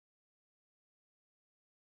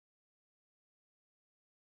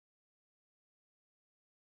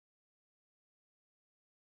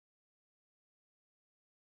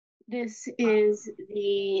This is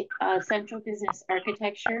the Central Business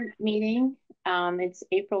Architecture meeting. It's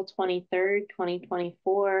April 23rd,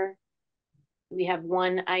 2024. We have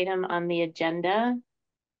one item on the agenda,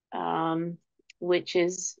 which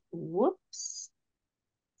is, whoops,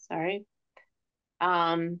 sorry.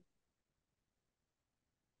 I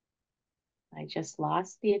just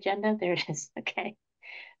lost the agenda. There it is. Okay.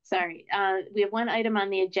 Sorry. We have one item on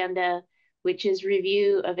the agenda, which is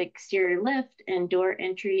review of exterior lift and door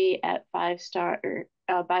entry at by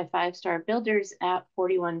 5-Star Builders at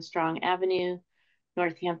 41 Strong Avenue,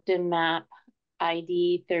 Northampton, map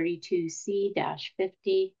ID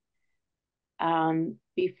 32C-50.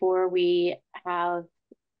 Before we have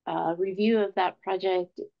a review of that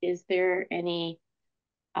project, is there any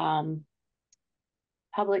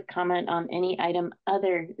public comment on any item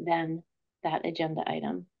other than that agenda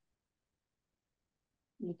item?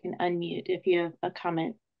 You can unmute if you have a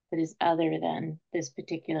comment that is other than this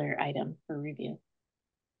particular item for review.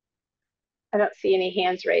 I don't see any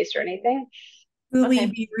hands raised or anything. Will we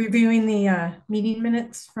be reviewing the meeting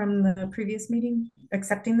minutes from the previous meeting,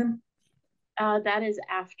 accepting them? That is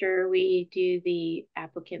after we do the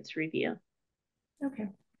applicant's review. Okay.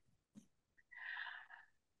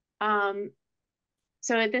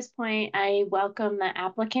 So at this point, I welcome the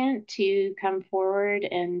applicant to come forward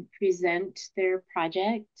and present their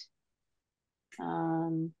project.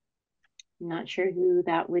 I'm not sure who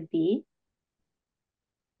that would be.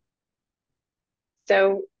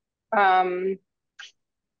 So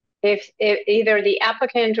if either the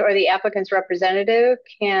applicant or the applicant's representative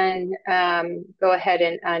can go ahead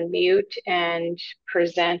and unmute and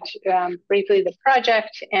present briefly the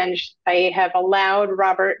project. And I have allowed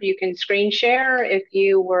Robert, you can screen share if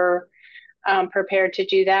you were prepared to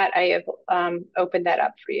do that. I have opened that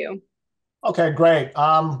up for you. Okay, great.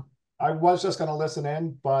 I was just going to listen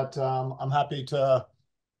in, but I'm happy to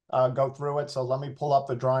go through it. So let me pull up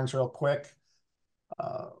the drawings real quick.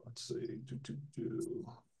 Let's see,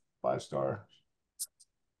 5-star.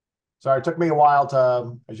 Sorry, it took me a while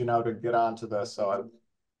to, as you know, to get onto this. So I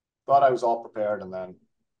thought I was all prepared, and then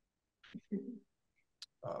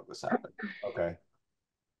this happened. Okay.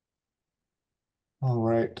 All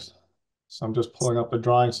right. So I'm just pulling up the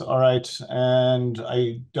drawings. All right, and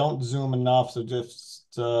I don't zoom enough, so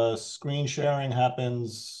just screen sharing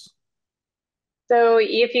happens. So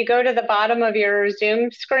if you go to the bottom of your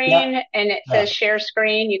Zoom screen and it says share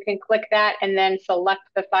screen, you can click that and then select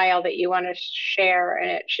the file that you want to share,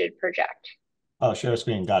 and it should project. Oh, share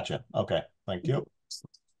screen. Gotcha. Okay. Thank you.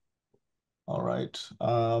 All right.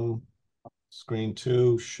 Screen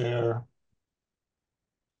 2, share.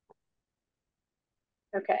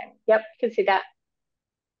 Okay. Yep. You can see that.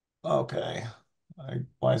 Okay.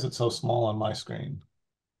 Why is it so small on my screen?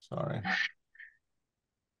 Sorry.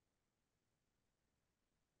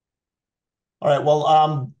 All right.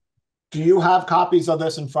 Well, do you have copies of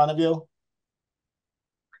this in front of you?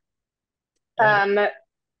 Yeah,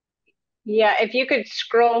 if you could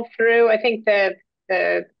scroll through, I think the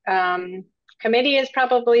committee has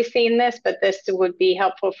probably seen this, but this would be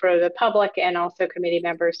helpful for the public and also committee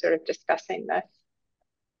members sort of discussing this.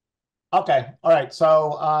 Okay. All right.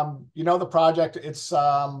 So, you know, the project, it's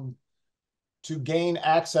to gain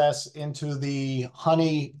access into the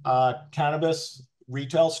Honey cannabis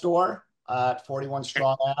retail store at 41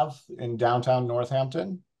 Strong Ave in downtown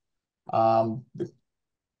Northampton. The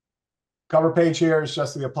cover page here is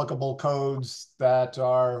just the applicable codes that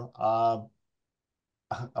are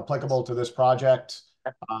applicable to this project,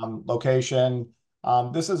 location.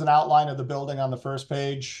 This is an outline of the building on the first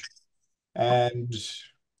page, and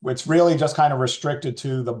it's really just kind of restricted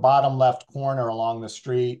to the bottom left corner along the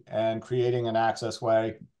street and creating an access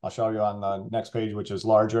way. I'll show you on the next page, which is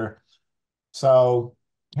larger. So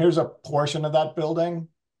here's a portion of that building.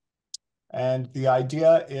 And the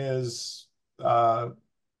idea is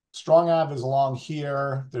Strong Ave is along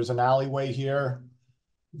here. There's an alleyway here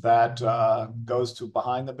that goes to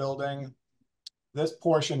behind the building. This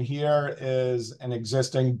portion here is an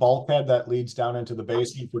existing bulkhead that leads down into the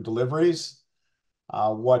basement for deliveries.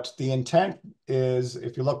 What the intent is,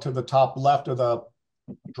 if you look to the top left of the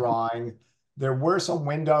drawing, there were some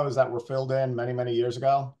windows that were filled in many, many years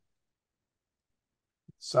ago.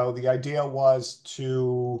 So the idea was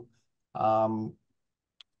to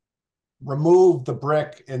remove the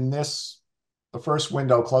brick in the first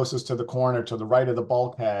window closest to the corner to the right of the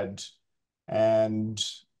bulkhead, and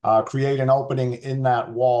create an opening in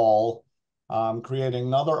that wall, creating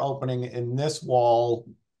another opening in this wall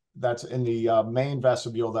that's in the main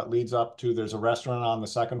vestibule that leads up to, there's a restaurant on the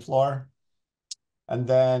second floor. And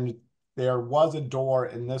then there was a door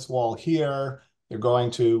in this wall here they're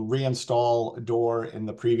going to reinstall a door in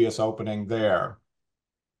the previous opening there.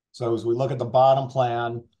 So as we look at the bottom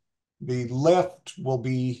plan, the lift will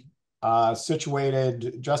be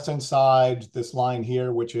situated just inside this line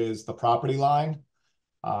here, which is the property line.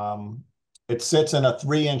 It sits in a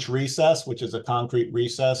 3-inch recess, which is a concrete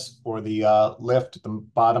recess for the lift, the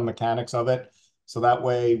bottom mechanics of it. So that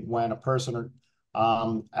way, when a person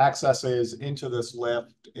accesses into this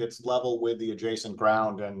lift, it's level with the adjacent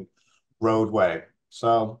ground and roadway.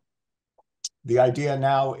 So the idea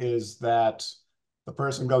now is that the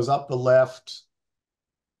person goes up the lift,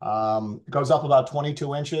 goes up about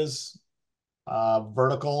 22 inches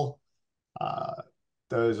vertical.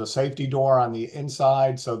 There's a safety door on the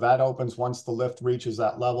inside, so that opens once the lift reaches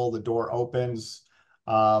that level, the door opens.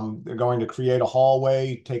 They're going to create a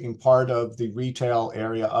hallway taking part of the retail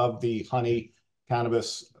area of the Honey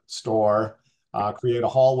Cannabis store, create a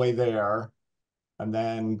hallway there, and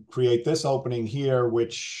then create this opening here,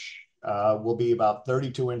 which will be about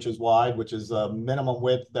 32 inches wide, which is the minimum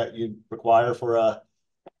width that you require for a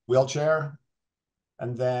wheelchair.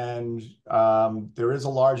 And then there is a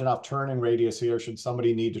large enough turning radius here should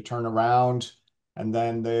somebody need to turn around, and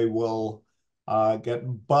then they will get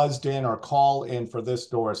buzzed in or call in for this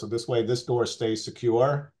door. So this way, this door stays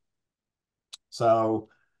secure. So,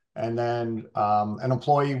 and then an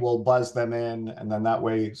employee will buzz them in, and then that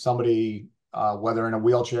way somebody, whether in a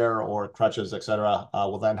wheelchair or crutches, et cetera,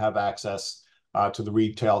 will then have access to the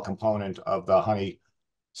retail component of the Honey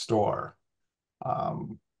store.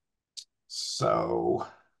 So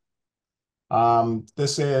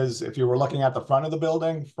this is, if you were looking at the front of the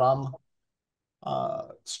building from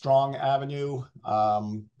Strong Avenue,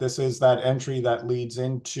 this is that entry that leads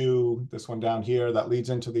into this one down here that leads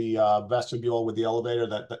into the vestibule with the elevator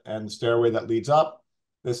and the stairway that leads up.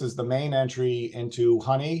 This is the main entry into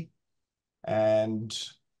Honey. And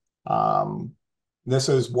this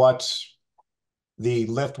is what the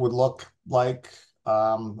lift would look like.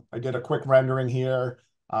 I did a quick rendering here.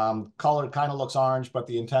 Color kind of looks orange, but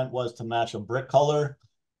the intent was to match a brick color.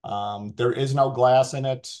 There is no glass in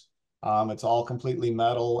it. It's all completely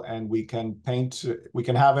metal, and we can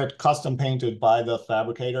have it custom painted by the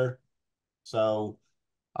fabricator. So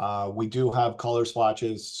we do have color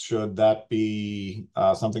swatches should that be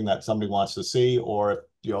something that somebody wants to see, or if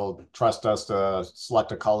you'll trust us to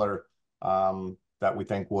select a color that we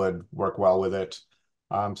think would work well with it.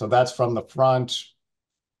 So that's from the front.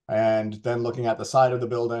 And then looking at the side of the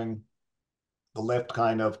building, the lift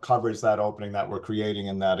kind of covers that opening that we're creating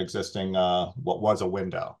in that existing, what was a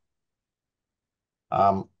window.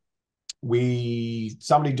 Somebody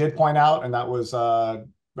did point out, and that was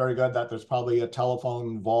very good, that there's probably a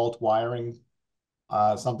telephone vault wiring,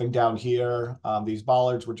 something down here. These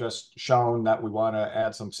bollards were just shown that we want to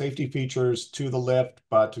add some safety features to the lift,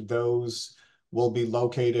 but those will be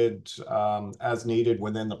located as needed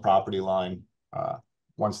within the property line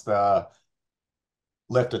once the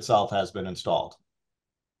lift itself has been installed.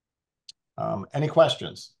 Any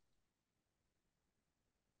questions?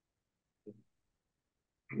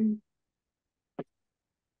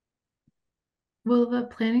 Will the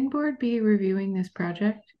planning board be reviewing this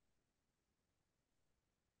project?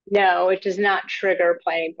 No, it does not trigger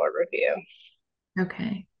planning board review.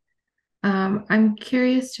 Okay. I'm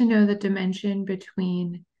curious to know the dimension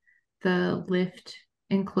between the lift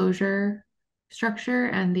enclosure structure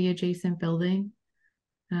and the adjacent building.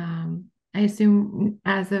 I assume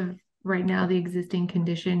as of right now, the existing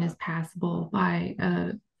condition is passable by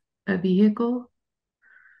a vehicle.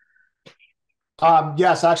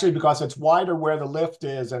 Yes, actually, because it's wider where the lift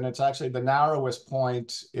is, and it's actually the narrowest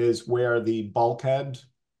point is where the bulkhead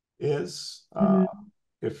is.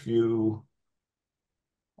 If you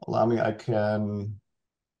allow me, I can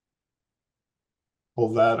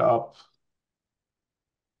pull that up.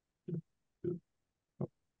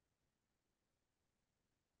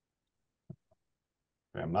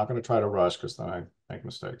 Okay, I'm not going to try to rush because then I make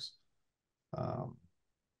mistakes.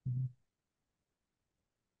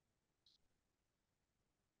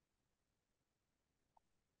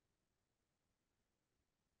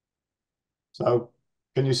 So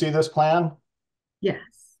can you see this plan? Yes.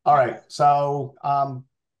 All right. So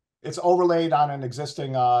it's overlaid on an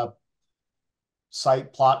existing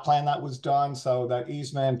site plot plan that was done. So that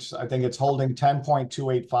easement, I think it's holding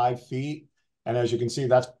 10.285 feet. And as you can see,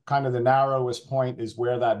 that's kind of the narrowest point is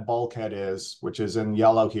where that bulkhead is, which is in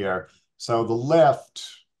yellow here. So the lift,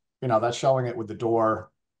 that's showing it with the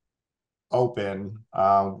door open.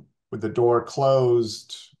 With the door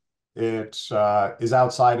closed, it is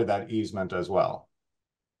outside of that easement as well.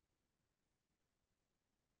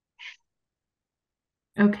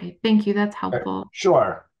 Okay, thank you. That's helpful.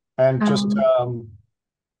 Sure. And just Um,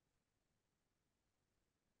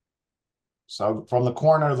 so from the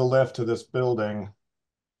corner of the lift to this building,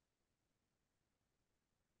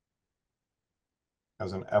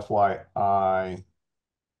 as an FYI,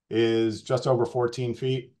 is just over 14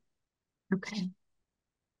 feet. okay.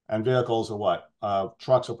 And vehicles are what?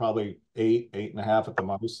 Trucks are probably 8.5 at the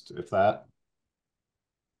most, if that.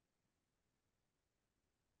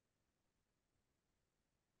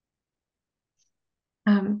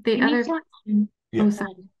 The Can you other talk? question, Yeah. oh, Go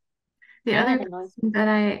sorry. ahead. The Go other ahead, Emily. question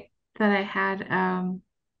that I had,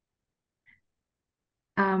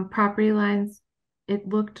 property lines, it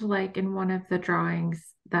looked like in one of the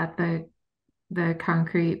drawings that the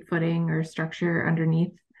concrete footing or structure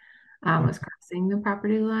underneath was crossing the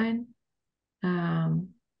property line. I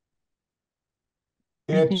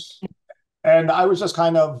think, It's, and I was just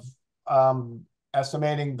kind of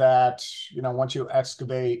estimating that, once you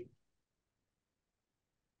excavate,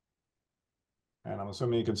 and I'm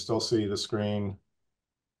assuming you can still see the screen.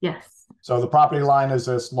 yes. So the property line is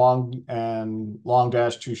this long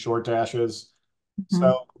dash, two short dashes. Mhm.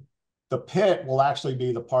 So the pit will actually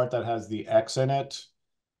be the part that has the X in it.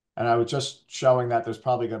 And I was just showing that there's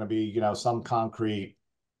probably going to be, some concrete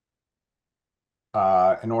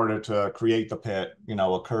in order to create the pit,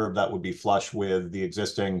 a curb that would be flush with the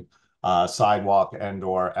existing sidewalk and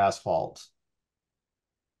or asphalt.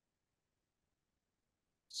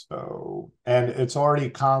 So, and it's already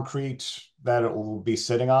concrete that it will be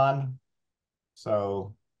sitting on.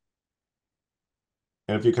 So,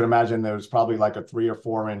 and if you could imagine, there's probably like a 3 or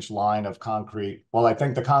 4 inch line of concrete. Well, I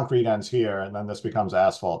think the concrete ends here, and then this becomes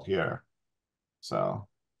asphalt here. So,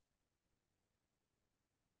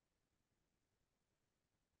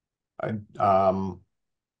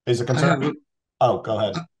 is it I have concerned? a, Oh, go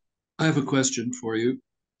ahead. I have a question for you.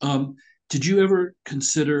 Did you ever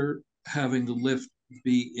consider having the lift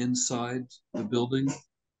be inside the building?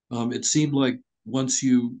 It seemed like once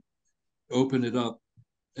you open it up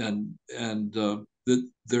and that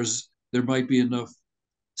there might be enough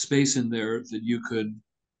space in there that you could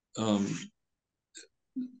um,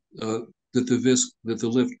 uh, that the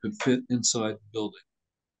lift could fit inside the building.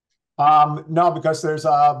 No, because there's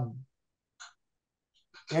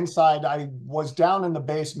inside. I was down in the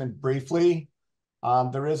basement briefly.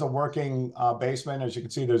 There is a working basement. As you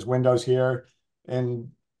can see, there's windows here. And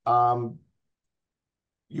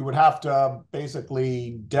you would have to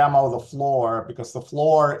basically demo the floor because the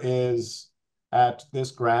floor is at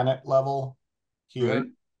this granite level Right. here.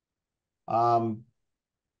 Um,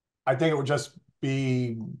 I think it would just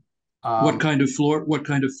be What um, kind of floor? What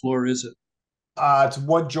kind of floor is it? it's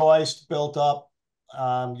wood joist built up.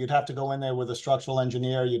 You'd have to go in there with a structural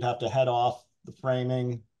engineer. You'd have to head off the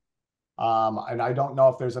framing. And I don't know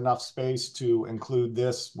if there's enough space to include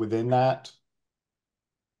this within that.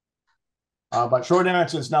 But short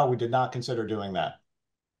answer is no, we did not consider doing that.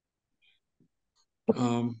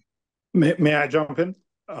 Um, May I jump in?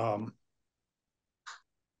 Um,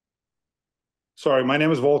 Sorry, my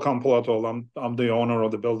name is Volkan Polatol. I'm the owner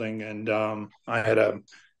of the building, and I had a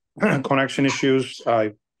connection issues.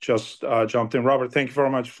 I just jumped in. Robert, thank you very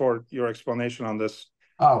much for your explanation on this.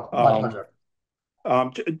 Oh, my pleasure.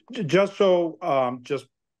 Just so,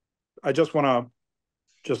 I just want to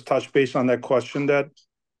just touch base on that question that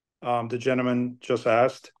the gentleman just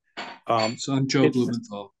asked. so I'm Joe It's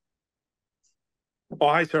Blumenthal. Oh,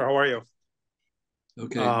 hi, sir. How are you?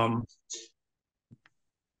 Okay.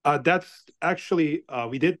 That's actually,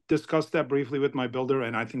 we did discuss that briefly with my builder,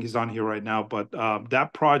 and I think he's on here right now. But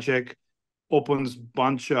that project opens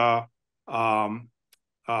bunch of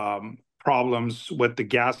problems with the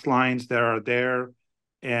gas lines that are there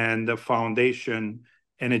and the foundation,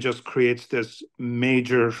 and it just creates this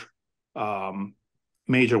major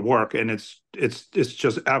work, and it's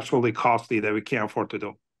just absolutely costly that we can't afford to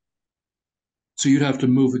do. So you'd have to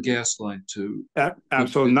move a gas line to put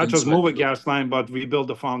Absolutely, it not just inside move the a building. gas line, but rebuild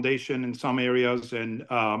the foundation in some areas, and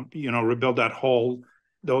rebuild that whole.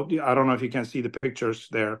 Though I don't know if you can see the pictures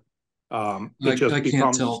there. It just I can't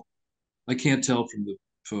becomes. tell. I can't tell from the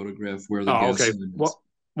photograph where the Oh, gas okay. line is.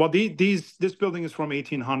 Well, this building is from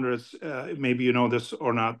 1800s. Maybe you know this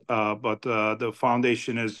or not, but the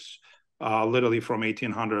foundation is literally from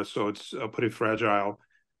 1800s, so it's pretty fragile.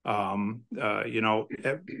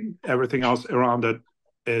 Everything else around it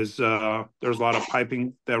is there's a lot of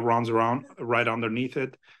piping that runs around right underneath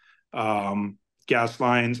it, gas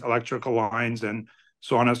lines, electrical lines, and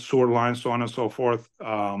so on, and sewer lines, so on and so forth.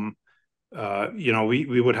 We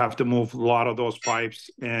would have to move a lot of those pipes,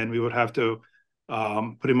 and we would have to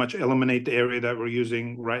pretty much eliminate the area that we're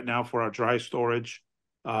using right now for our dry storage.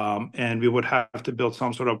 And we would have to build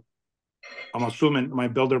some sort of I'm assuming my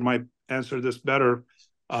builder might answer this better,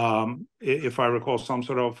 if I recall, some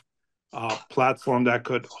sort of platform that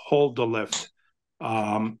could hold the lift,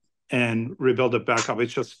 and rebuild it back up.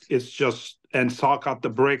 It's just and sock out the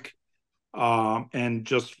brick, and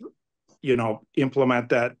just implement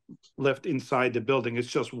that lift inside the building. It's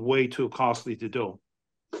just way too costly to do.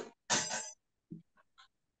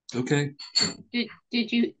 Okay.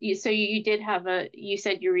 Did you so you did have you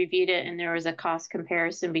said you reviewed it and there was a cost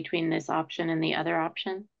comparison between this option and the other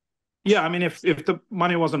option? Yeah, I mean, if the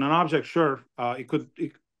money wasn't an object, sure, it could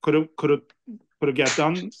get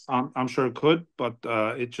done. I'm sure it could, but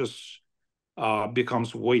it just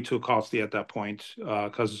becomes way too costly at that point,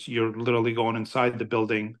 because you're literally going inside the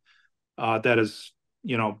building that is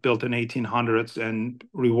built in 1800s and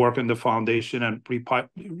reworking the foundation and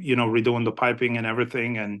redoing the piping and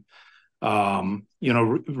everything, and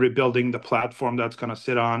rebuilding the platform that's going to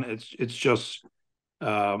sit on. It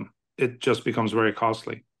just becomes very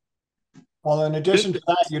costly. Well, in addition to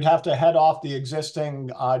that, you'd have to head off the existing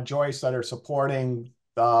joists that are supporting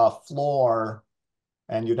the floor,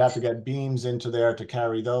 and you'd have to get beams into there to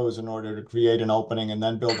carry those in order to create an opening, and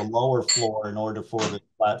then build a lower floor in order for the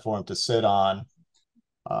platform to sit on.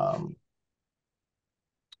 And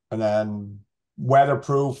then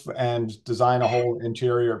weatherproof and design a whole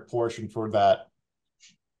interior portion for the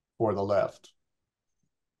lift.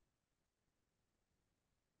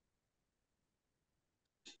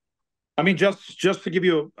 I mean, just to give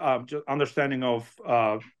you just understanding of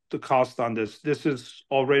the cost on this is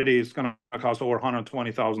already, it's going to cost over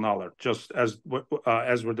 $120,000, just as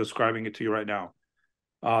we're describing it to you right now.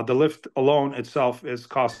 The lift alone itself is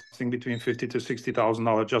costing between $50,000 to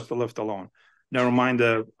 $60,000, just the lift alone. Never mind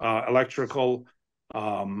the electrical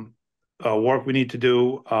work we need to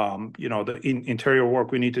do, the interior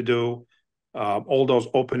work we need to do, all those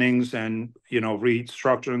openings, and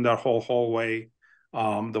restructuring that whole hallway,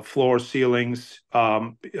 the floor, ceilings,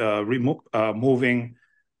 moving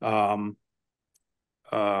the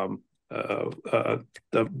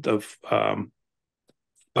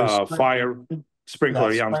fire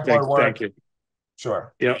sprinkler. Yeah, thank you.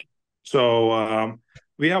 Sure. Yeah. So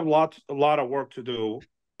we have a lot of work to do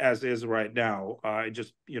as is right now.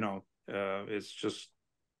 It's just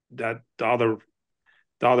that the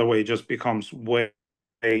other way just becomes way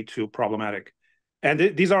too problematic. And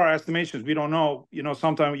these are our estimations. We don't know.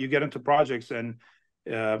 Sometimes you get into projects and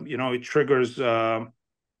it triggers.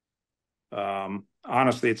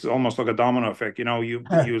 Honestly, it's almost like a domino effect.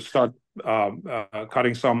 You start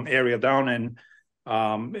cutting some area down, and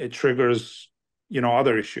it triggers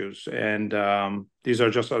other issues. And these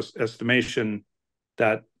are just estimation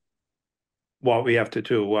that what we have to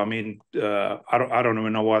do. I mean, I don't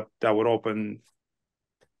even know what that would open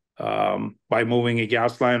by moving a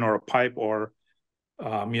gas line or a pipe or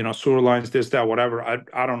sewer lines, this, that, whatever.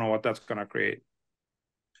 I don't know what that's going to create.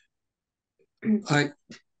 I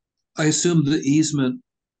assume the easement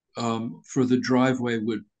for the driveway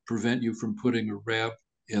would prevent you from putting a ramp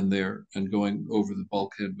in there and going over the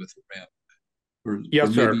bulkhead with a ramp. Yes,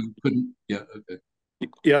 or maybe sir. You couldn't. Yeah. Okay.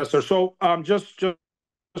 Yes, sir. So just a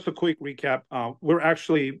quick recap. We're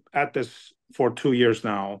actually at this for 2 years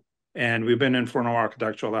now, and we've been in front of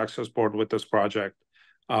Architectural Access Board with this project.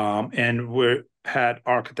 And we had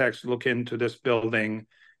architects look into this building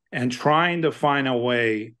and trying to find a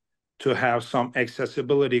way to have some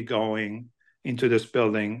accessibility going into this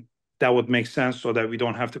building that would make sense, so that we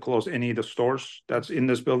don't have to close any of the stores that's in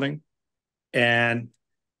this building. And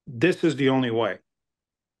this is the only way.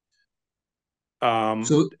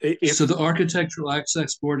 So the Architectural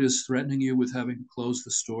Access Board is threatening you with having to close the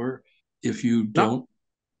store if you don't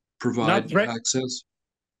provide access?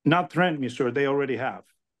 Not threaten me, sir. They already have.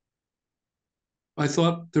 I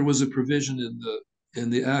thought there was a provision in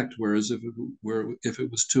the act, whereas if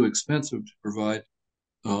it was too expensive to provide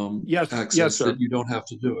access, sir. that you don't have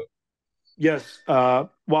to do it. Yes.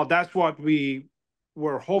 Well, that's what we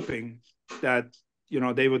were hoping, that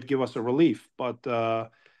they would give us a relief, but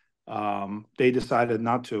they decided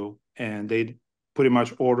not to, and they pretty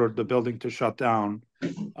much ordered the building to shut down.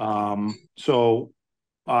 So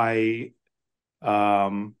I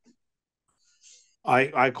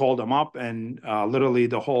called them up, and literally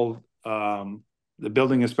the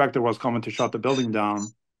building inspector was coming to shut the building down.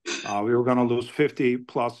 We were going to lose 50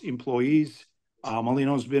 plus employees.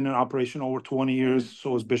 Molino's been in operation over 20 years.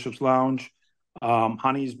 So is Bishop's Lounge.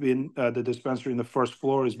 Honey's been the dispensary in the first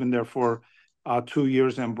floor, has been there for 2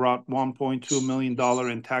 years and brought $1.2 million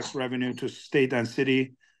in tax revenue to state and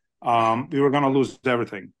city. We were going to lose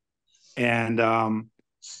everything. And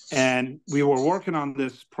we were working on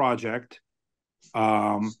this project.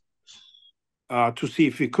 to see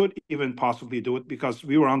if we could even possibly do it, because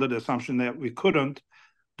we were under the assumption that we couldn't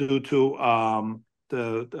due to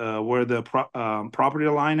where the property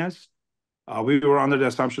line is. We were under the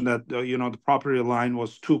assumption that the property line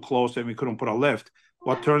was too close and we couldn't put a lift.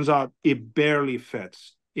 What turns out, it barely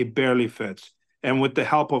fits. It barely fits. And with the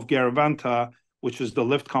help of Garaventa, which is the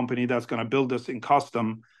lift company that's going to build this in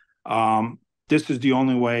custom, this is the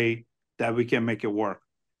only way that we can make it work.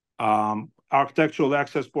 Architectural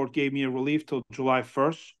Access Board gave me a relief till July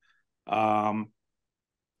 1st.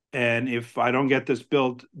 And if I don't get this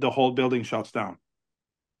built, the whole building shuts down.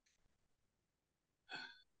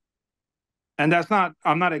 And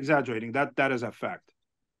I'm not exaggerating. That is a fact.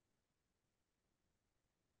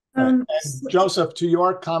 And Joseph, to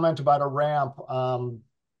your comment about a ramp,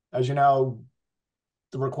 as you know,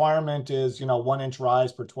 the requirement is, 1 inch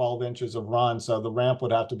rise per 12 inches of run. So the ramp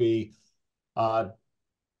would have to be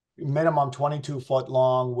minimum 22-foot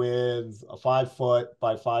long with a 5-foot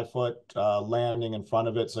by 5-foot landing in front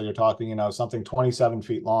of it. So you're talking, something 27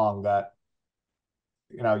 feet long that,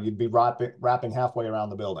 you'd be wrapping halfway around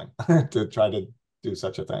the building to try to do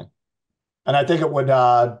such a thing. And I think it would,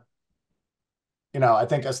 I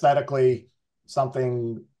think aesthetically,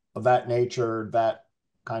 something of that nature, that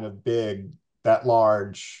kind of big, that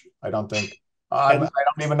large, I don't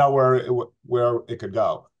even know where it could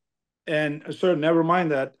go. And sir, never mind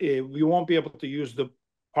that we won't be able to use the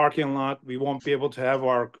parking lot. We won't be able to have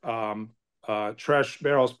our trash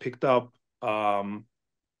barrels picked up.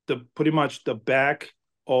 Pretty much the back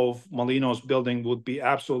of Molino's building would be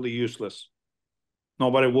absolutely useless.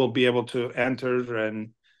 Nobody will be able to enter,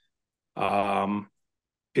 and no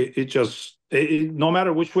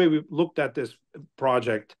matter which way we looked at this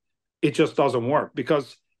project, it just doesn't work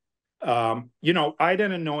because I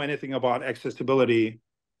didn't know anything about accessibility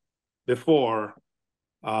before,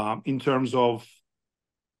 in terms of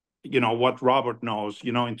what Robert knows,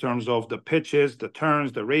 in terms of the pitches, the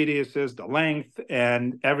turns, the radiuses, the length,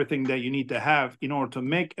 and everything that you need to have in order to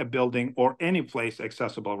make a building or any place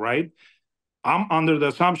accessible, right? I'm under the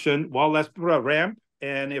assumption, well, let's put a ramp,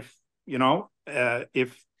 and if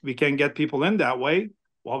we can get people in that way,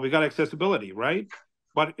 well, we got accessibility, right?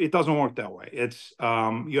 But it doesn't work that way. It's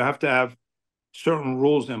you have to have certain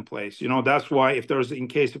rules in place. That's why if there's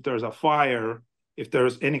a fire, if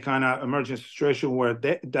there's any kind of emergency situation where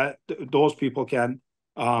those people can,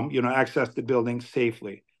 access the building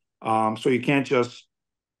safely. So you can't just,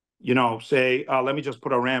 say, let me just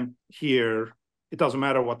put a ramp here. It doesn't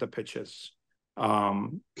matter what the pitch is.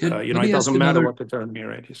 It doesn't matter what the turn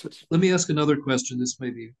radius is. Let me ask another question. This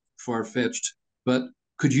may be far-fetched, but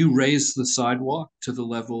could you raise the sidewalk to the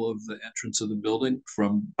level of the entrance of the building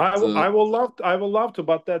from? I will love to,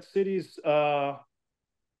 but that's city's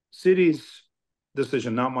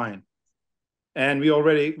decision, not mine. And we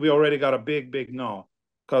already got a big no,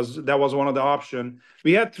 because that was one of the options.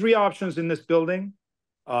 We had 3 options in this building.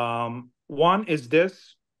 One is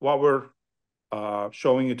this, what we're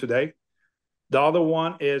showing you today. The other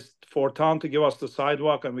one is for town to give us the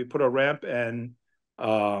sidewalk and we put a ramp, and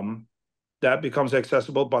that becomes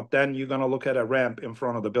accessible, but then you're going to look at a ramp in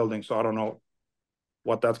front of the building. So I don't know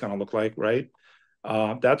what that's going to look like, right?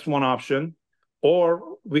 That's one option.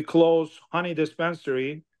 Or we close Honey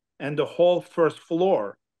Dispensary and the whole first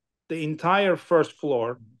floor, the entire first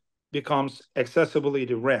floor becomes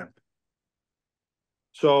accessibility ramp.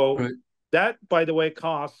 So right. That, by the way,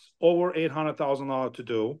 costs over $800,000 to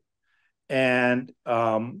do. And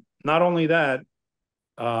not only that,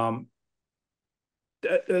 I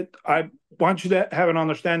want you to have an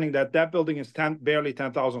understanding that building is barely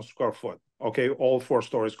 10,000 square foot. Okay, all 4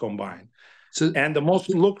 stories combined. So, and the most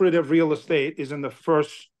lucrative real estate is in the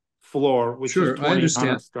first floor, which is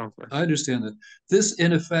 2,800 square foot. I understand that. This,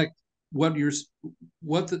 in effect, what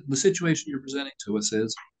the situation you're presenting to us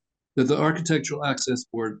is that the Architectural Access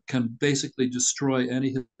Board can basically destroy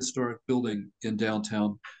any historic building in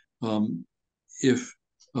downtown if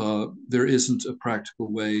there isn't a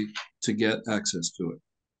practical way to get access to it.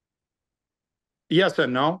 Yes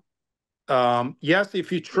and no. Yes,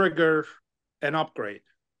 if you trigger an upgrade.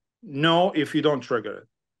 No, if you don't trigger it.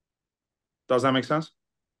 Does that make sense?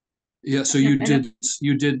 Yeah. So when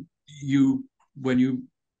you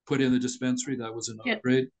put in the dispensary, that was an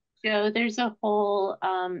upgrade. So there's a whole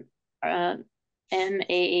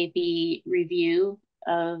MAAB review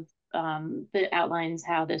of that outlines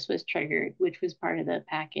how this was triggered, which was part of the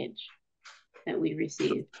package that we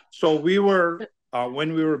received. So we were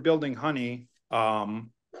when we were building Honey.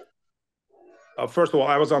 First of all,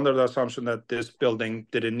 I was under the assumption that this building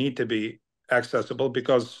didn't need to be accessible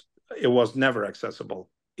because it was never accessible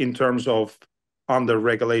in terms of under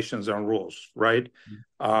regulations and rules, right?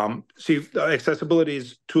 See, accessibility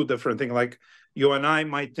is two different things. Like you and I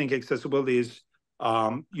might think accessibility is,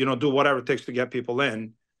 do whatever it takes to get people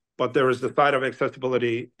in, but there is the side of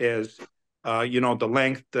accessibility is, the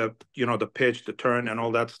length, the pitch, the turn, and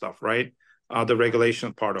all that stuff, right? The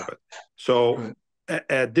regulation part of it. So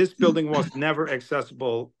this building was never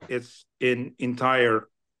accessible. It's in entire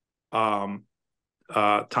time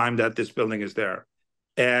that this building is there.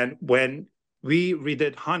 And when we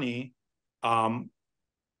redid Honey,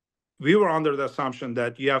 we were under the assumption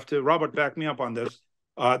that you have to, Robert, back me up on this,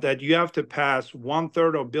 that you have to pass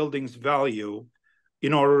 1/3 of building's value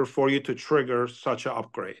in order for you to trigger such an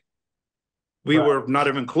upgrade. We were not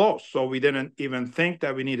even close, so we didn't even think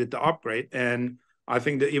that we needed to upgrade. And I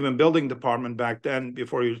think that even building department back then,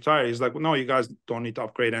 before he retired, he's like, well, no, you guys don't need to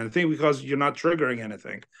upgrade anything because you're not triggering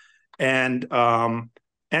anything. And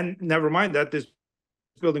never mind that this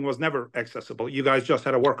building was never accessible. You guys just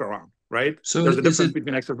had a workaround, right? So there's a difference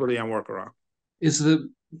between accessibility and workaround.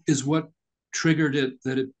 Is what triggered it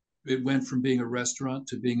that it went from being a restaurant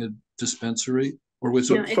to being a dispensary? Or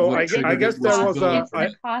was it? So I guess there was it's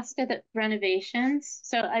the cost of the renovations.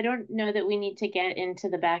 So I don't know that we need to get into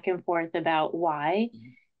the back and forth about why.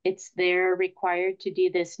 They're required to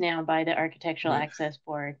do this now by the Architectural Access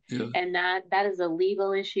Board. Yeah. And that is a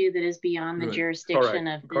legal issue that is beyond the jurisdiction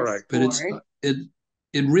of this board. But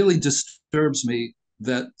it really disturbs me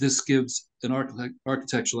that this gives an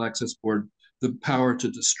Architectural Access Board the power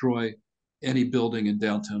to destroy any building in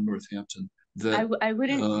downtown Northampton. I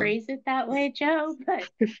wouldn't phrase it that way, Joe, but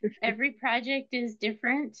every project is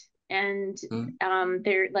different. And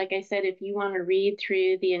there, like I said, if you want to read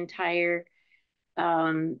through the entire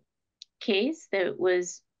case that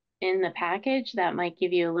was in the package, that might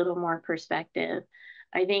give you a little more perspective.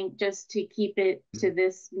 I think just to keep it to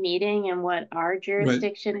this meeting and what our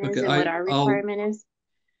jurisdiction is and what our requirement is,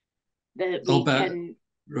 that we can.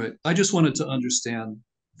 Right. I just wanted to understand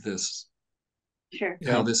this. Sure.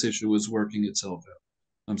 How this issue was working itself out.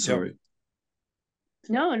 I'm sorry.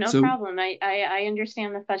 No problem. I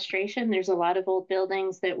understand the frustration. There's a lot of old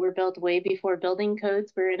buildings that were built way before building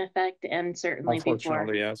codes were in effect, and certainly before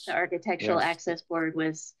the Architectural Access Board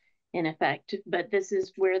was in effect. But this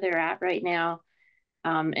is where they're at right now.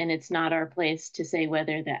 And it's not our place to say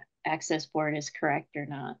whether the Access Board is correct or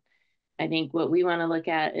not. I think what we want to look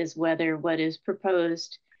at is whether what is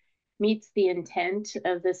proposed meets the intent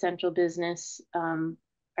of the central business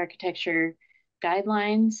architecture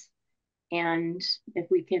guidelines. And if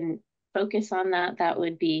we can focus on that, that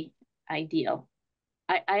would be ideal.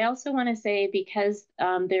 I also want to say, because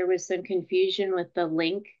there was some confusion with the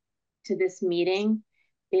link to this meeting,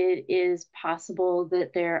 it is possible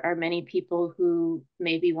that there are many people who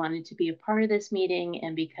maybe wanted to be a part of this meeting,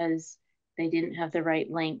 and because they didn't have the right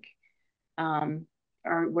link,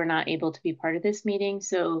 or were not able to be part of this meeting.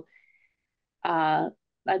 So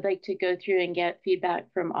I'd like to go through and get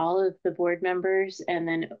feedback from all of the board members and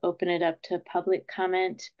then open it up to public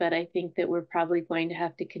comment. But I think that we're probably going to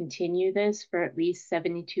have to continue this for at least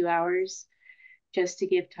 72 hours just to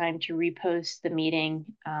give time to repost the meeting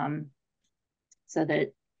so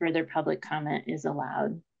that further public comment is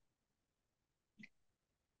allowed.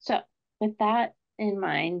 So with that in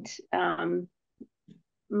mind,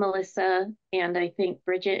 Melissa, and I think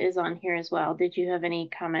Bridget is on here as well. Did you have any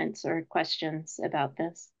comments or questions about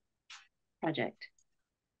this project?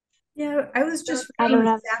 Yeah, I was just reading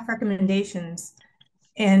the staff recommendations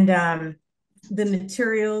and the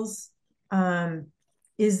materials.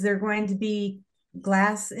 Is there going to be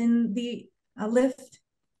glass in the lift?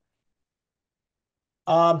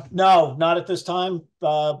 No, not at this time.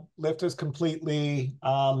 The lift is completely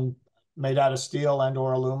made out of steel and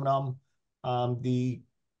or aluminum.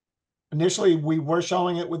 Initially, we were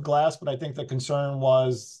showing it with glass, but I think the concern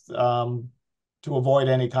was to avoid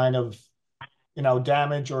any kind of,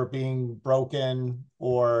 damage or being broken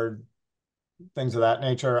or things of that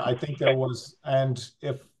nature. I think there was, and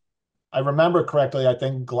if I remember correctly, I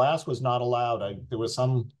think glass was not allowed. There was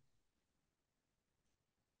some,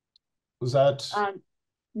 was that?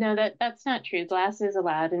 No, that's not true. Glass is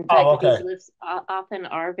allowed. In fact, these lifts often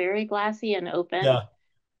are very glassy and open. Yeah.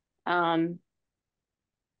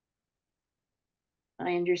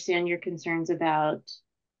 I understand your concerns about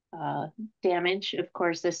damage. Of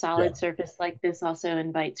course, a solid surface like this also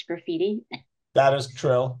invites graffiti. That is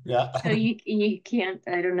true. Yeah. So you can't,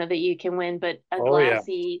 I don't know that you can win, but a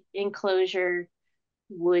glassy enclosure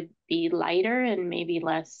would be lighter and maybe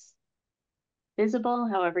less visible.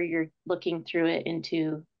 However, you're looking through it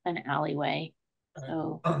into an alleyway.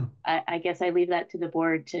 So I guess I leave that to the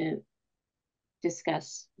board to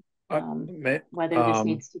discuss. whether this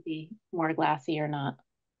needs to be more glassy or not.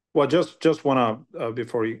 Well, just want to,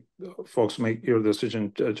 before you folks make your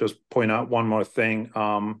decision, just point out one more thing.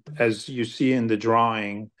 As you see in the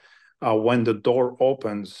drawing, when the door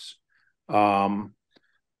opens,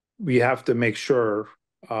 we have to make sure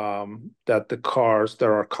that the cars that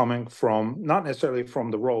are coming from, not necessarily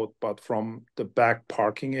from the road, but from the back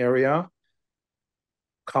parking area,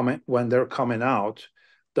 when they're coming out,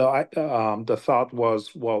 the thought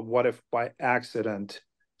was, well, what if by accident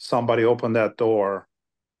somebody opened that door?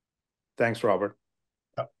 Thanks, Robert.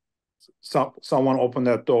 Someone opened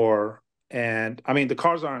that door, and I mean the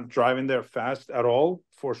cars aren't driving there fast at all,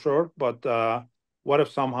 for sure. But what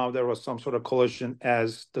if somehow there was some sort of collision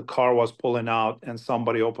as the car was pulling out and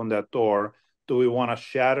somebody opened that door? Do we want a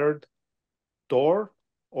shattered door,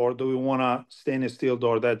 or do we want a stainless steel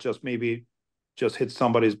door that just maybe just hit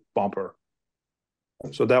somebody's bumper?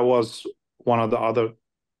 So that was one of the other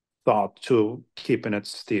thought to keeping it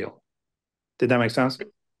steel. Did that make sense?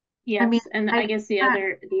 Yes, I mean, and I guess the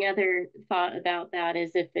other thought about that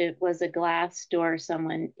is if it was a glass door,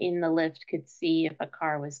 someone in the lift could see if a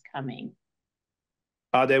car was coming.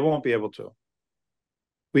 They won't be able to.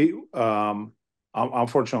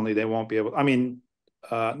 Unfortunately, they won't be able. I mean,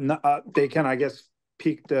 they can, I guess,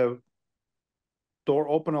 peek the door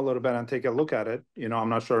open a little bit and take a look at it. You know, I'm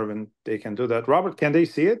not sure when they can do that. Robert, can they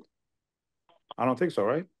see it? I don't think so,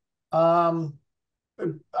 right?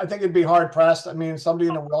 I think it'd be hard pressed. I mean, somebody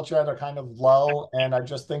in a wheelchair, they're kind of low, and I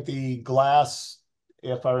just think the glass,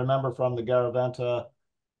 if I remember from the Garaventa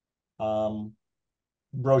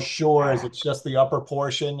brochures, it's just the upper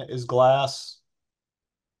portion is glass.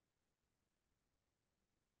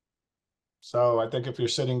 So I think if you're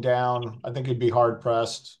sitting down, I think you'd be hard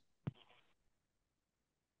pressed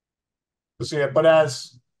to see it. But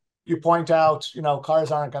as you point out, you know,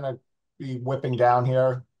 cars aren't going to be whipping down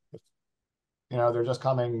here. You know, they're just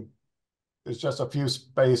coming. There's just a few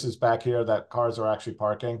spaces back here that cars are actually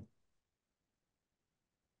parking.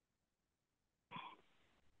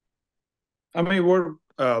 I mean, we're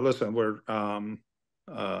listen, we're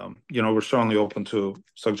you know, we're certainly open to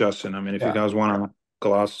suggestion. I mean, if you guys want to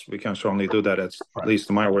glass, we can certainly do that. It's at least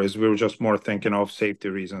my ways. We were just more thinking of safety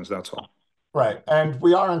reasons. That's all. Right, and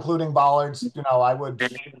we are including bollards. You know,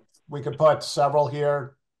 we could put several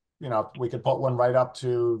here. You know, we could put one right up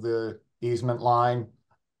to the easement line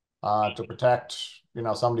to protect, you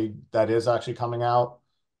know, somebody that is actually coming out.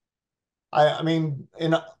 I mean,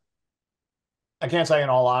 I can't say in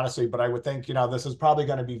all honesty, but I would think, you know, this is probably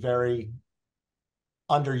going to be very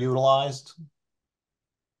underutilized.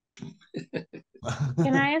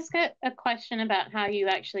 Can I ask a question about how you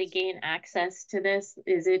actually gain access to this?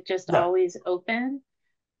 Is it just always open?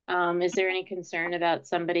 Is there any concern about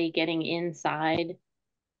somebody getting inside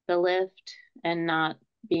the lift and not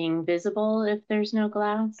being visible if there's no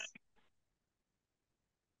glass?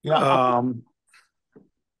 Yeah.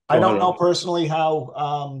 I don't know personally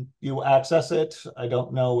how you access it. I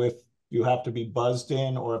don't know if you have to be buzzed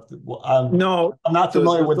in or if no, I'm not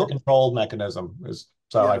familiar with the control mechanism,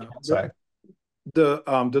 so I can't say.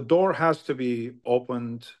 The door has to be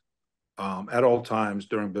opened at all times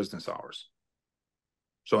during business hours.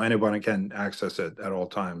 So anybody can access it at all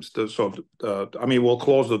times. So, I mean, we'll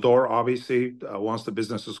close the door, obviously, once the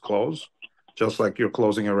business is closed, just like you're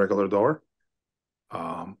closing a regular door.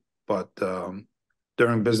 But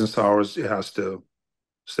during business hours, it has to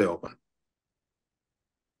stay open.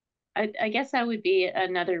 I guess that would be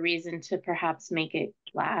another reason to perhaps make it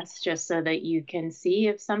glass, just so that you can see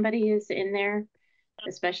if somebody is in there,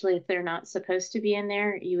 especially if they're not supposed to be in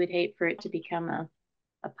there. You would hate for it to become a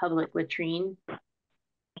public latrine.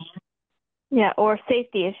 Yeah, or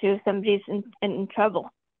safety issue, somebody's in trouble.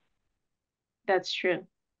 That's true.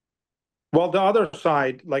 Well, the other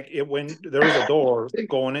side, like when there is a door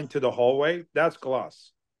going into the hallway, that's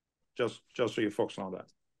glass. Just so you folks know that.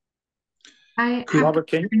 I Robert,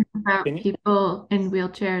 have about people in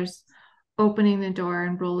wheelchairs opening the door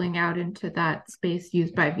and rolling out into that space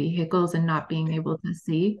used by vehicles and not being able to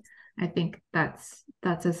see. I think that's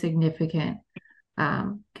a significant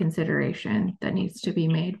consideration that needs to be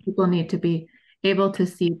made. People need to be able to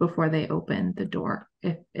see before they open the door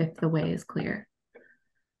if the way is clear.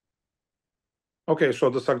 Okay, so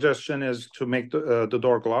the suggestion is to make the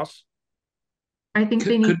door glass? I think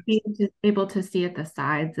they need to be able to see at the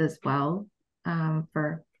sides as well,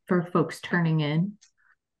 for folks turning in.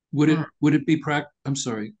 Would it be I'm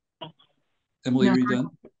sorry, Emily, no, are you done?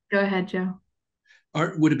 Go ahead, Joe.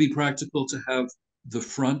 Would it be practical to have the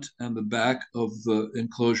front and the back of the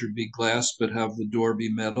enclosure be glass, but have the door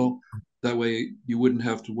be metal? That way you wouldn't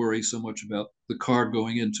have to worry so much about the car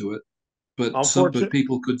going into it. But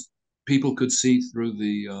people could people could see through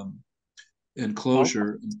the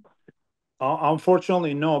enclosure.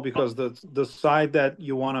 Unfortunately, no, because the side that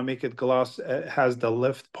you want to make it glass has the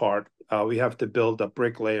lift part. We have to build a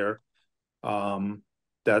brick layer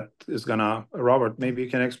that is gonna. Robert, maybe you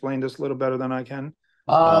can explain this a little better than I can.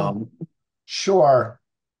 Sure.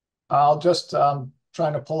 I'll just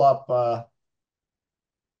trying to pull up.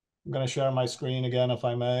 I'm going to share my screen again, if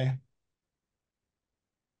I may.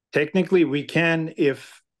 Technically, we can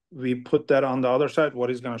if we put that on the other side,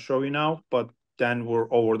 what he's going to show you now, but then we're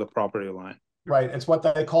over the property line. Right. It's what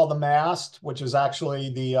they call the mast, which is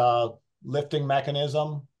actually the lifting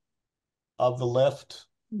mechanism of the lift.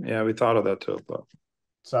 Yeah, we thought of that too. But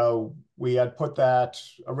so we had put that,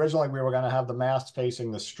 originally we were going to have the mast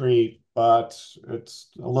facing the street, but it's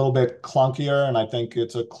a little bit clunkier, and I think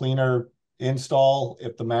it's a cleaner install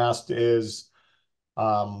if the mast is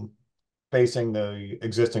facing the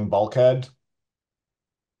existing bulkhead.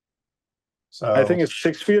 So I think it's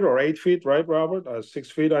 6 feet or 8 feet, right, Robert?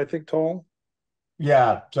 6 feet, I think, tall.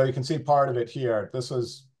 Yeah, so you can see part of it here. This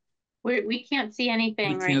was. We can't see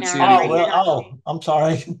anything right now. Oh, I'm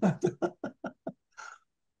sorry.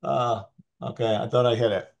 Okay, I thought I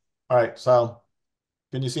hit it. All right, so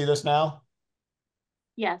can you see this now?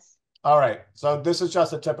 Yes. All right, so this is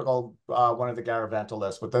just a typical one of the Garaventa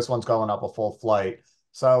lists, but this one's going up a full flight.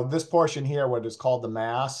 So this portion here, what is called the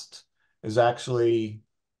mast, is actually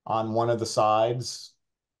on one of the sides.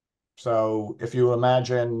 So if you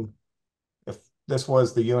imagine if this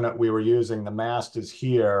was the unit we were using, the mast is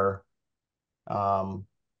here, and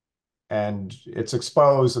it's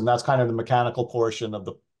exposed, and that's kind of the mechanical portion of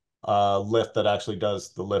the lift that actually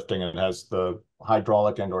does the lifting, and it has the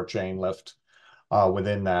hydraulic and or chain lift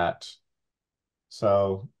within that.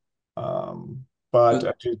 So, but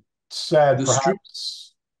as you said,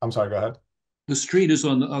 perhaps, I'm sorry, go ahead. The street is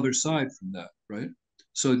on the other side from that, right?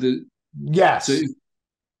 So yes. So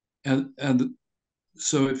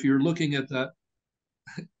so if you're looking at that,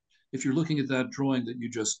 drawing that you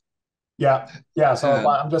just yeah. So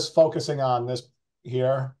I'm just focusing on this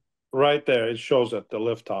here. Right there, it shows it, the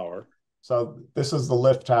lift tower. So this is the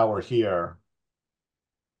lift tower here.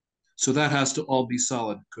 So that has to all be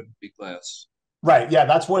solid, couldn't be glass. Right. Yeah,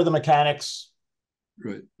 that's where the mechanics.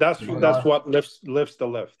 Right. That's what lifts the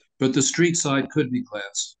lift. But the street side could be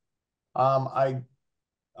glass. I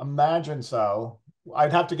imagine so.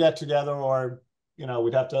 I'd have to get together, or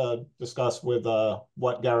we'd have to discuss with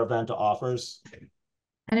what Garaventa offers.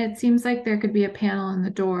 And it seems like there could be a panel in the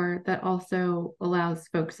door that also allows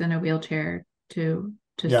folks in a wheelchair to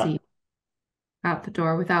see out the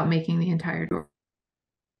door without making the entire door.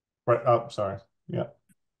 Right. Oh, sorry. Yeah.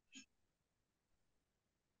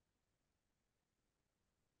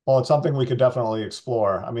 Well, it's something we could definitely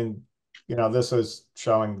explore. I mean, this is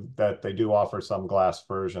showing that they do offer some glass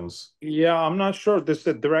versions. Yeah, I'm not sure. This is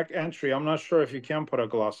a direct entry. I'm not sure if you can put a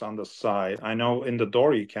glass on the side. I know in the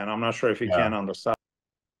door you can. I'm not sure if you can on the side.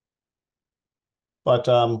 But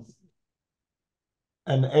and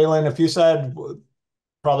Aylin, if you said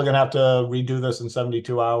probably going to have to redo this in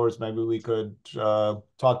 72 hours, maybe we could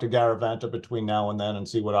talk to Garaventa between now and then and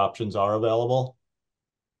see what options are available.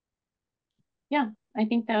 Yeah, I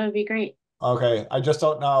think that would be great. Okay, I just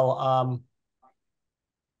don't know.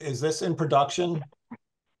 Is this in production,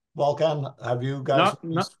 Volkan? Have you guys?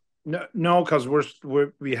 No, because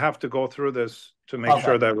we have to go through this to make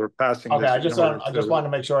sure that we're passing. Okay, I just wanted to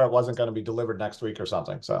make sure it wasn't going to be delivered next week or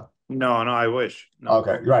something. So no, I wish. No.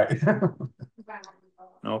 Okay, right.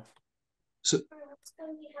 No. So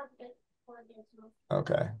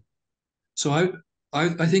okay. So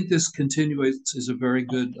I think this continuance is a very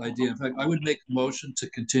good idea. In fact, I would make a motion to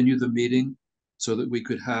continue the meeting so that we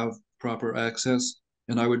could have proper access.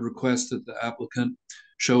 And I would request that the applicant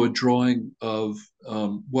show a drawing of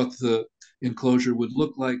what the enclosure would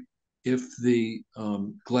look like if the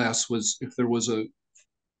glass was, if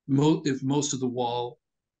most of the wall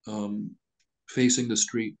facing the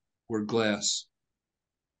street were glass.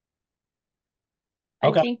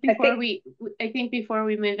 Okay. I think before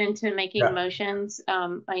we move into making motions,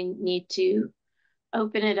 I need to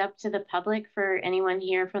open it up to the public for anyone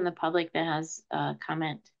here from the public that has a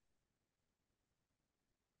comment.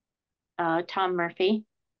 Tom Murphy.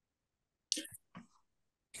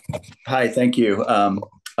 Hi, thank you. I'm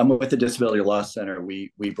with the Disability Law Center.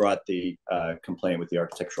 We brought the complaint with the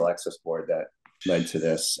Architectural Access Board that led to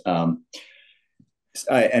this. I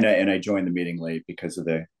joined the meeting late because of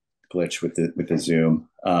the glitch with the Zoom.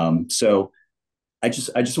 So I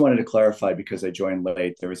just wanted to clarify, because I joined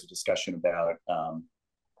late, there was a discussion about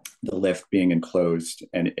the lift being enclosed,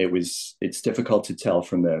 and it's difficult to tell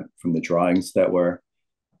from the drawings that were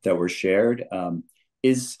shared.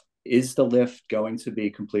 is the lift going to be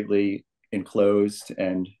completely enclosed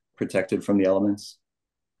and protected from the elements?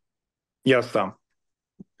 Yes, Tom.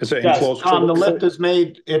 It's an Yes, enclosed. the lift is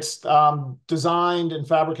made, it's designed and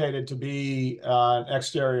fabricated to be an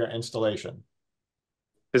exterior installation.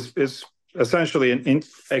 It's essentially an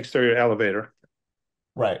exterior elevator.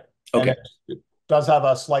 Right. Okay. And it does have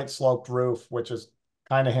a slight sloped roof, which is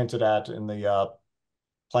kind of hinted at in the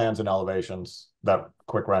plans and elevations, that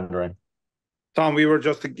quick rendering. Tom, we were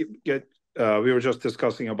just we were just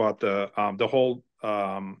discussing about the whole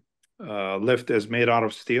lift is made out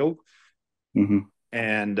of steel. Mm-hmm.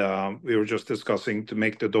 And we were just discussing to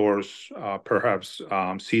make the doors perhaps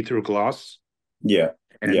see-through glass. Yeah,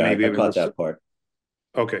 and yeah, maybe I caught that part.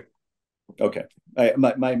 Okay. Okay.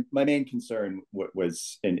 My main concern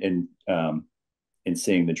was in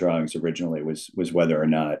seeing the drawings originally was whether or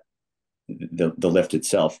not the lift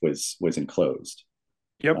itself was enclosed.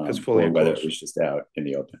 Yep, it's fully or enclosed. whether it was just out in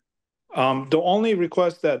the open. The only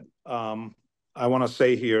request that I want to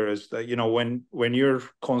say here is that, you know, when you're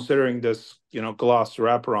considering this, you know, glass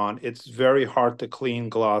wraparound, it's very hard to clean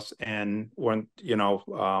glass, and when, you know,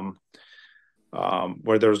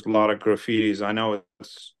 where there's a lot of graffitis. I know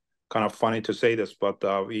it's kind of funny to say this,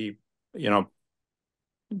 but we, you know,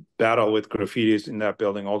 battle with graffitis in that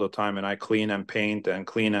building all the time, and I clean and paint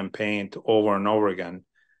over and over again.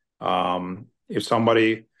 If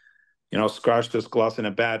somebody, you know, scratched this glass in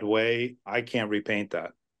a bad way, I can't repaint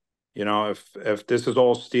that. You know, if this is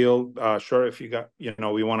all steel, sure, if you got, you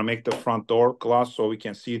know, we want to make the front door glass so we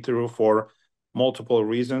can see through for multiple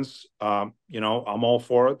reasons, you know, I'm all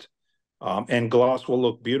for it. And glass will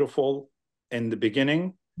look beautiful in the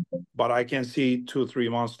beginning, but I can see 2-3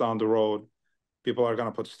 months down the road, people are going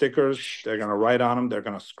to put stickers, they're going to write on them, they're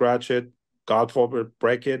going to scratch it, God forbid,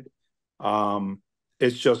 break it.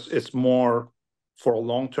 It's more for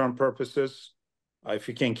long-term purposes. If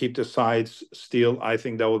you can keep the sides steel, I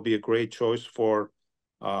think that would be a great choice for,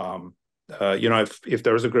 you know, if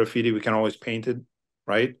there's a graffiti, we can always paint it,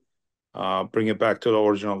 right? Bring it back to the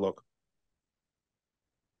original look.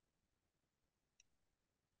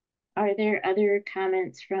 Are there other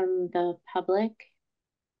comments from the public?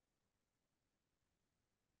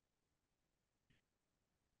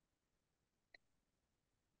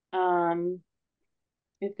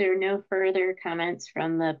 If there are no further comments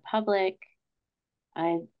from the public,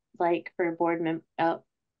 I'd like for board member, oh,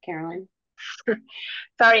 Carolyn.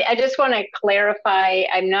 Sorry, I just want to clarify.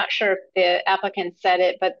 I'm not sure if the applicant said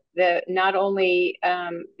it, but not only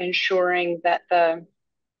ensuring that the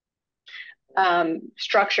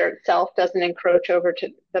structure itself doesn't encroach over to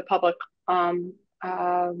the public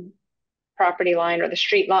property line or the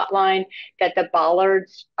street lot line, that the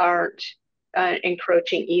bollards aren't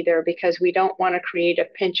encroaching either, because we don't want to create a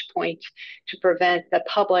pinch point to prevent the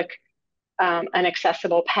public an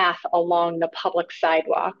accessible path along the public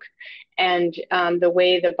sidewalk. And the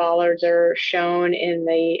way the bollards are shown in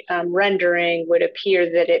the rendering would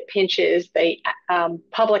appear that it pinches the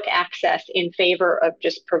public access in favor of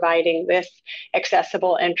just providing this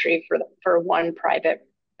accessible entry for one private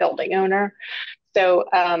building owner. So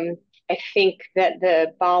I think that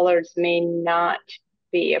the bollards may not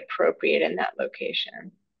be appropriate in that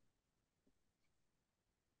location.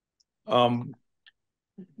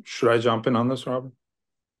 Should I jump in on this, Robert?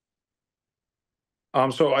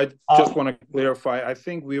 So I just want to clarify. I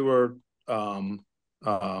think we were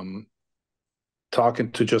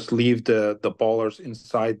talking to just leave the bollards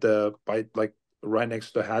inside like right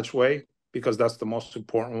next to the hatchway, because that's the most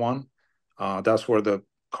important one. That's where the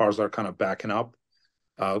cars are kind of backing up.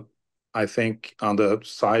 I think on the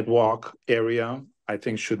sidewalk area, I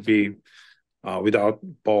think should be without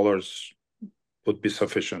bollards would be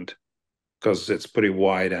sufficient, because it's pretty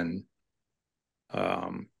wide and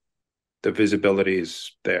the visibility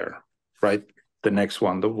is there, right? The next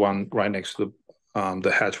one, the one right next to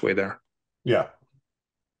the hatchway there. Yeah.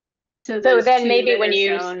 So then maybe when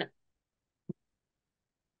you shown...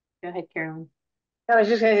 Go ahead, Carolyn. I was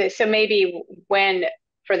just going to say, so maybe when,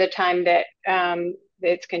 for the time that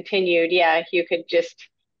it's continued, yeah, you could just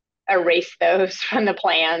erase those from the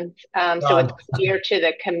plans, so it's clear to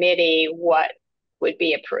the committee what would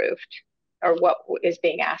be approved or what is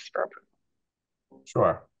being asked for approval.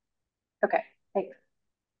 Sure. Okay, thanks.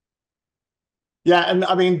 Yeah, and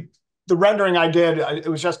I mean, the rendering I did, it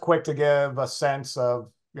was just quick to give a sense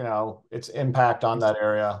of, you know, its impact on that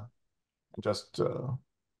area. Just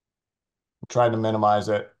trying to minimize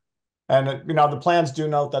it. And, you know, the plans do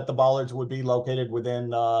note that the bollards would be located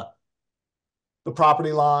within the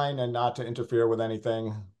property line and not to interfere with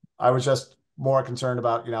anything. I was just more concerned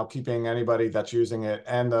about, keeping anybody that's using it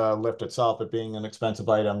and the lift itself, it being an expensive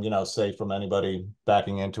item, safe from anybody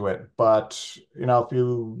backing into it. But, if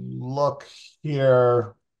you look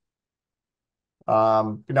here,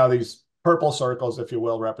 these purple circles, if you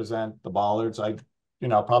will, represent the bollards. I,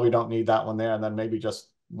 probably don't need that one there. And then maybe just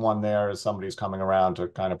one there as somebody's coming around to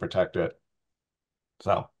kind of protect it.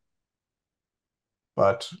 So,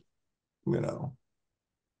 but,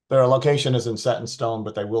 their location isn't set in stone,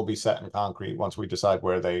 but they will be set in concrete once we decide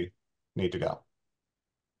where they need to go.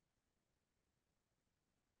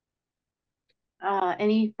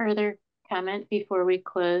 Any further comment before we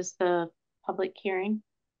close the public hearing?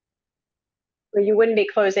 Well, you wouldn't be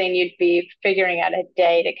closing, you'd be figuring out a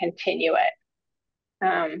day to continue it.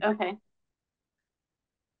 Okay.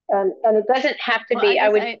 And it doesn't have to be,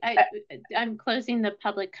 I'm closing the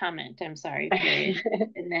public comment, I'm sorry, period.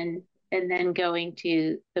 and then going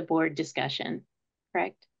to the board discussion,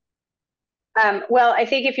 correct? Well, I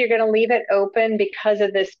think if you're going to leave it open because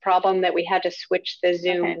of this problem that we had to switch the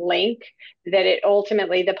Zoom link, that it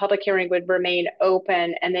ultimately, the public hearing would remain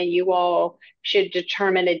open, and then you all should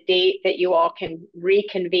determine a date that you all can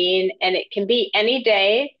reconvene, and it can be any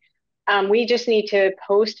day. We just need to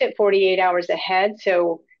post it 48 hours ahead.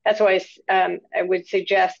 So that's why I would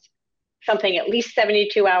suggest something at least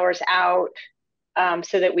 72 hours out,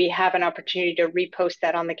 so that we have an opportunity to repost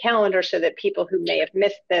that on the calendar so that people who may have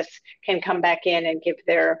missed this can come back in and give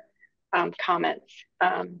their comments.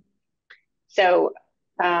 I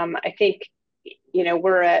think,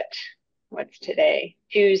 we're at, what's today?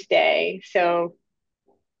 Tuesday. So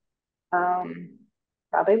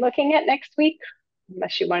probably looking at next week,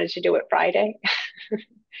 unless you wanted to do it Friday.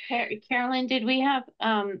 Carolyn, did we have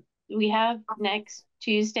next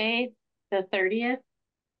Tuesday, the 30th?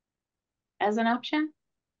 As an option,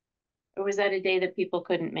 or was that a day that people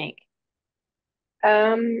couldn't make? I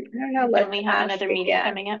don't know. Don't we have another meeting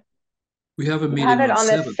coming up? We have a meeting on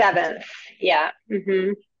the 7th. Yeah.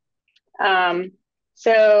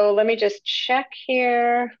 So let me just check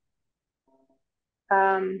here.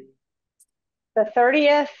 The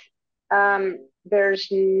 30th, there's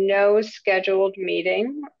no scheduled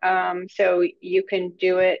meeting. So you can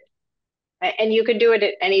do it, and you can do it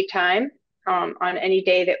at any time, on any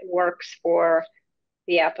day that works for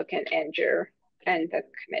the applicant and the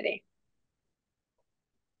committee.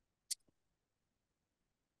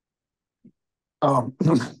 I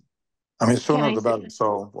mean, sooner the better.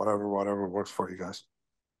 So whatever works for you guys.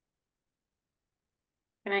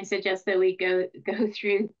 Can I suggest that we go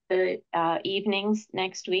through the evenings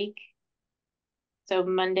next week? So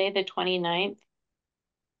Monday the 29th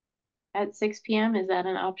at 6 p.m. Is that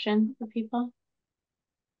an option for people?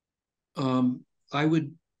 I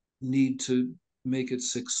would need to make it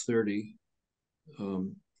 6:30,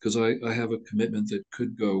 because I have a commitment that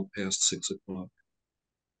could go past 6 o'clock.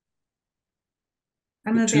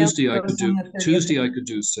 Tuesday I could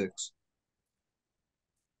do 6.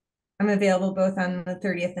 I'm available both on the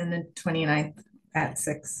 30th and the 29th at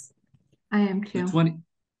 6. I am too.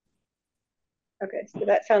 Okay, so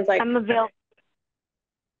that sounds like I'm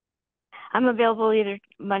available either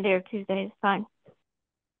Monday or Tuesday is fine.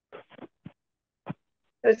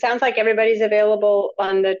 So it sounds like everybody's available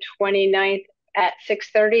on the 29th at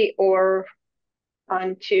 6:30 or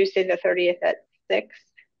on Tuesday the 30th at 6.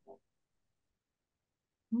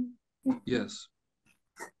 Yes.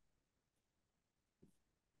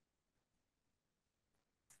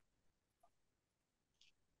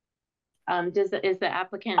 Is the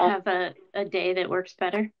applicant have a day that works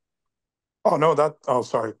better? Oh no,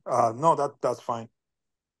 sorry. No, that's fine.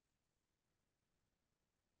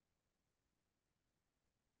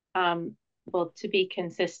 Well, to be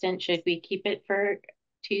consistent, should we keep it for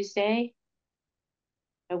Tuesday,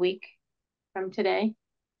 a week from today?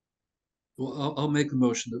 Well, I'll make a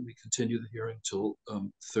motion that we continue the hearing till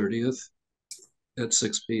 30th at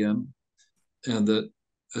 6 p.m. and that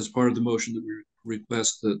as part of the motion that we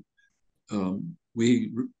request that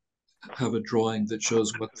we have a drawing that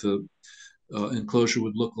shows what the enclosure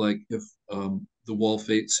would look like if the wall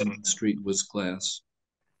facing the street was glass.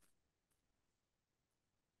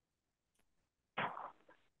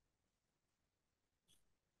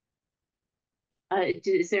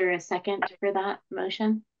 Is there a second for that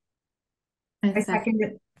motion? I second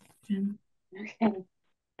it. Okay.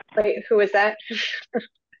 Wait, who was that?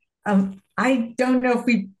 I don't know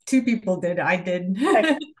if two people did. I did.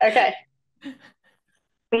 Okay.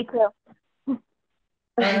 Me too. Do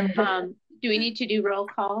we need to do roll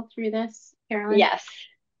call through this, Carolyn? Yes.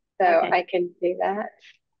 So okay. I can do that.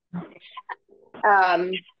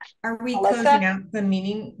 Are we closing out the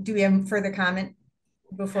meeting? Do we have further comment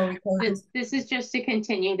before we close? This is just to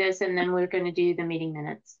continue this, and then we're going to do the meeting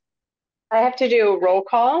minutes. I have to do a roll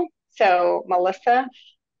call. So Melissa.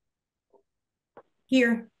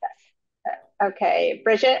 Here. Okay.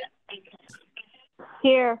 Bridget.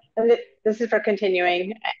 Here. And this is for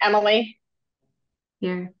continuing. Emily.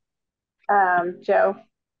 Here. Joe.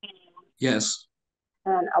 Yes.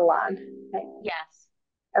 And Alon. Okay. Yes.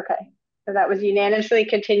 Okay. So that was unanimously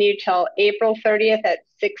continued till April 30th at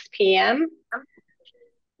 6 p.m.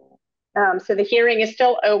 So the hearing is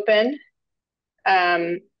still open.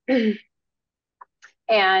 And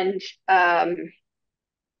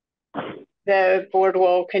the board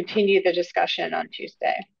will continue the discussion on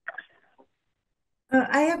Tuesday.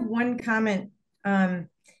 I have one comment.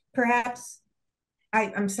 Perhaps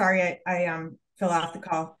I'm sorry I fell off the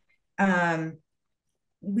call.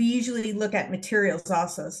 We usually look at materials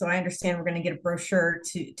also, so I understand we're going to get a brochure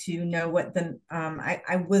to know what the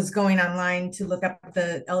I was going online to look up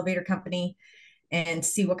the elevator company and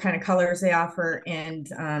see what kind of colors they offer and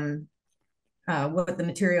what the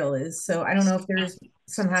material is. So I don't know if there's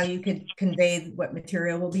somehow you could convey what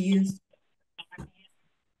material will be used.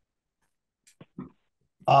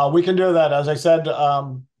 We can do that. As I said,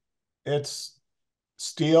 it's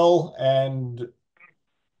steel, and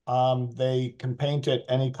they can paint it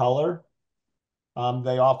any color.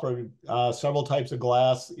 They offer several types of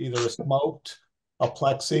glass, either a smoked, a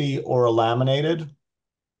plexi, or a laminated.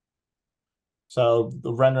 So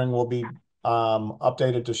the rendering will be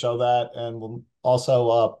updated to show that, and we'll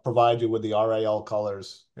also provide you with the RAL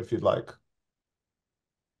colors if you'd like.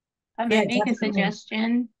 I might make a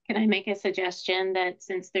suggestion. Can I make a suggestion that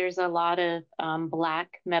since there's a lot of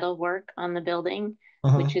black metal work on the building,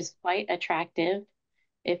 which is quite attractive,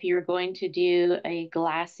 if you're going to do a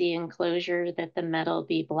glassy enclosure, that the metal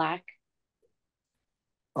be black?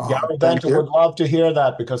 Garaventa would love to hear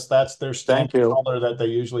that because that's their standard color that they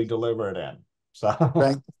usually deliver it in. So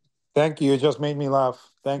thank you. You just made me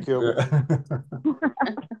laugh. Thank you.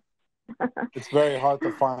 It's very hard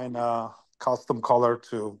to find a custom color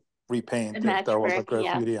to repaint if there was a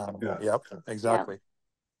graffiti on it. Yep, exactly.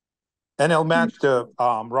 And it'll match the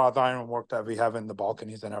wrought iron work that we have in the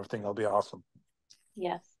balconies and everything. It'll be awesome.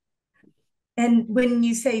 Yes. And when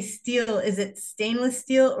you say steel, is it stainless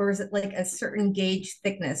steel or is it like a certain gauge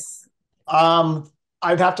thickness?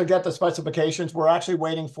 I'd have to get the specifications. We're actually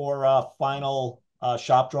waiting for final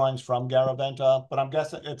shop drawings from Garaventa, but I'm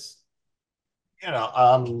guessing it's,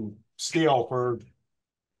 steel for,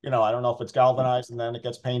 I don't know if it's galvanized and then it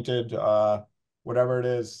gets painted, whatever it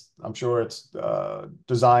is. I'm sure it's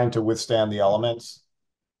designed to withstand the elements.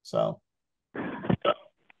 So.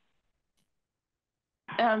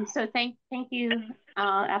 So thank you,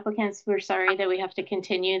 applicants. We're sorry that we have to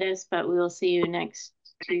continue this, but we will see you next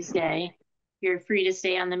Tuesday. You're free to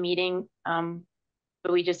stay on the meeting,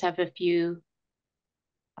 but we just have a few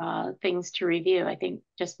things to review. I think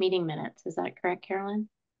just meeting minutes. Is that correct, Carolyn?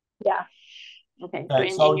 Yeah. Okay.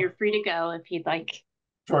 And you're free to go if you'd like.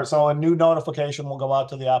 Sure. So a new notification will go out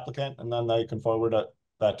to the applicant, and then they can forward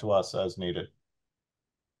that to us as needed.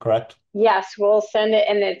 Correct? Yes, we'll send it,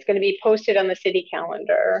 and it's going to be posted on the city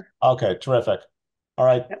calendar. Okay, terrific. All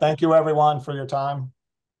right. Thank you, everyone, for your time.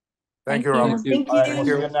 Thank you, Robert. Thank you. All right,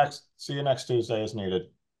 we'll see you next Tuesday as needed.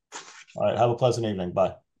 All right. Have a pleasant evening.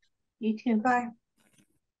 Bye. You too. Bye.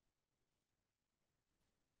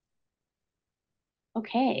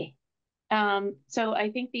 Okay. So I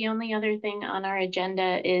think the only other thing on our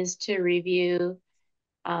agenda is to review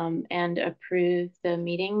and approve the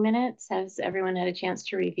meeting minutes. Has everyone had a chance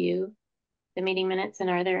to review the meeting minutes, and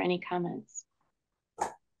are there any comments?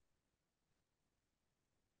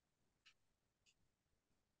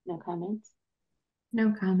 No comments?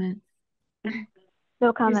 No comment.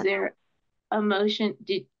 No comment. Is there a motion?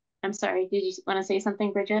 I'm sorry, did you want to say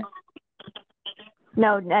something, Bridget?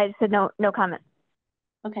 No, I said no comment.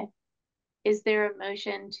 Okay. Is there a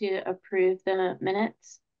motion to approve the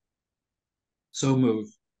minutes? So move.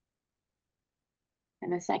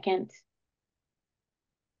 And a second?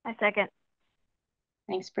 I second.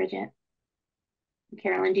 Thanks, Bridget.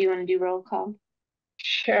 Carolyn, do you want to do roll call?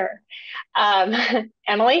 Sure.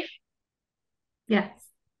 Emily? Yes.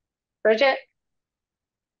 Bridget?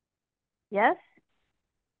 Yes.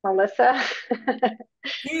 Melissa?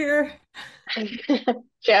 Here.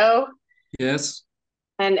 Joe? Yes.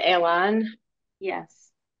 And Alon?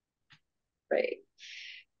 Yes. Great.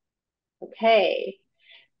 Okay.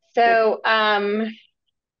 So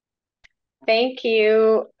thank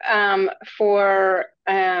you for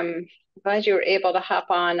glad you were able to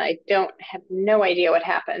hop on. I have no idea what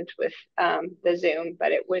happened with the Zoom,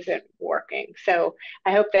 but it wasn't working. So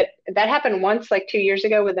I hope that happened once, like 2 years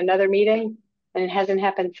ago with another meeting. and it hasn't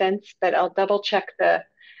happened since, but I'll double check the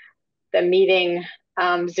meeting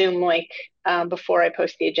Zoom link before I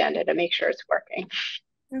post the agenda to make sure it's working.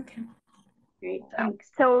 Okay. Great, So, thanks.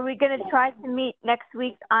 So are we going to try to meet next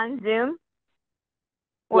week on Zoom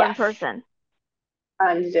or in person?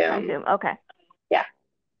 On Zoom. On Zoom, okay. Yeah.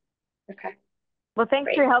 Okay. Well, thanks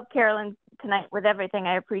Great. for your help, Carolyn, tonight with everything.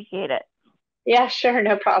 I appreciate it. Yeah, sure,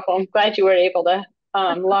 no problem. Glad you were able to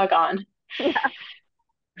log on. Yeah.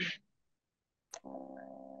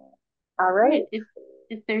 All right.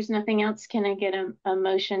 If there's nothing else, can I get a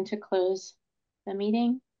motion to close the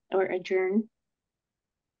meeting or adjourn?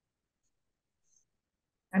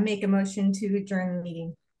 I make a motion to adjourn the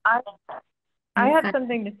meeting. I have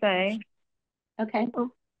something to say. Okay.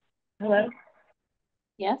 Oh. Hello?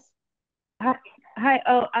 Yes? Hi.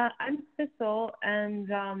 I'm Sissel,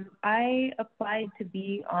 and I applied to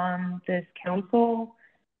be on this council,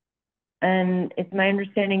 and it's my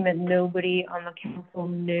understanding that nobody on the council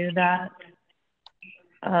knew that.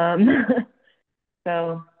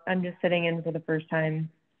 So I'm just sitting in for the first time.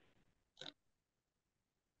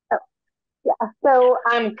 Yeah, so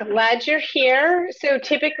I'm glad you're here. So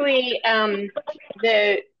typically,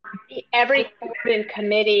 every board and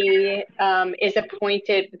committee is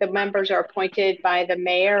appointed. The members are appointed by the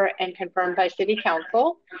mayor and confirmed by city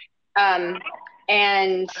council, and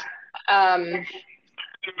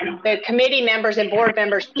the committee members and board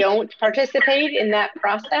members don't participate in that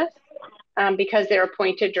process because they're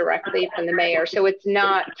appointed directly from the mayor. So it's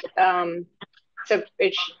not. So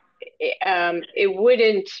it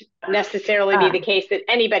wouldn't necessarily be the case that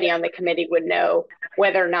anybody on the committee would know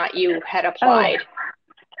whether or not you had applied. Oh,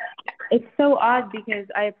 it's so odd because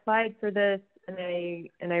I applied for this and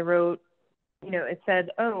I wrote, it said,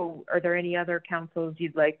 oh, are there any other councils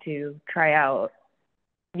you'd like to try out?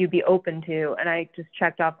 You'd be open to, and I just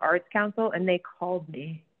checked off Arts Council and they called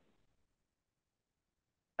me.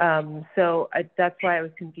 So that's why I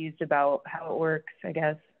was confused about how it works, I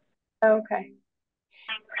guess. Okay.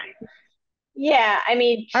 Yeah, I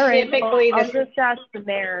mean, all right, typically well, I'll just ask the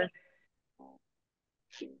mayor.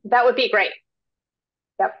 That would be great.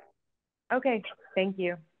 Yep. Okay, thank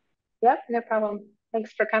you. Yep, no problem.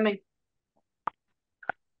 Thanks for coming.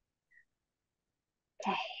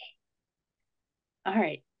 Okay. All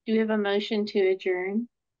right. Do we have a motion to adjourn?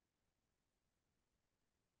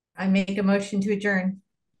 I make a motion to adjourn.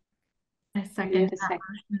 I second that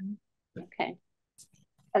motion. Okay.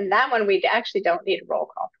 And that one we actually don't need a roll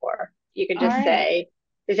call for. You can just right. say,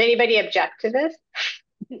 does anybody object to this?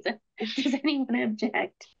 Does anyone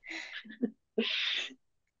object?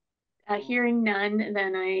 Hearing none,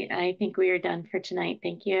 then I think we are done for tonight.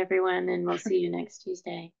 Thank you, everyone, and we'll see you next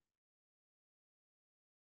Tuesday.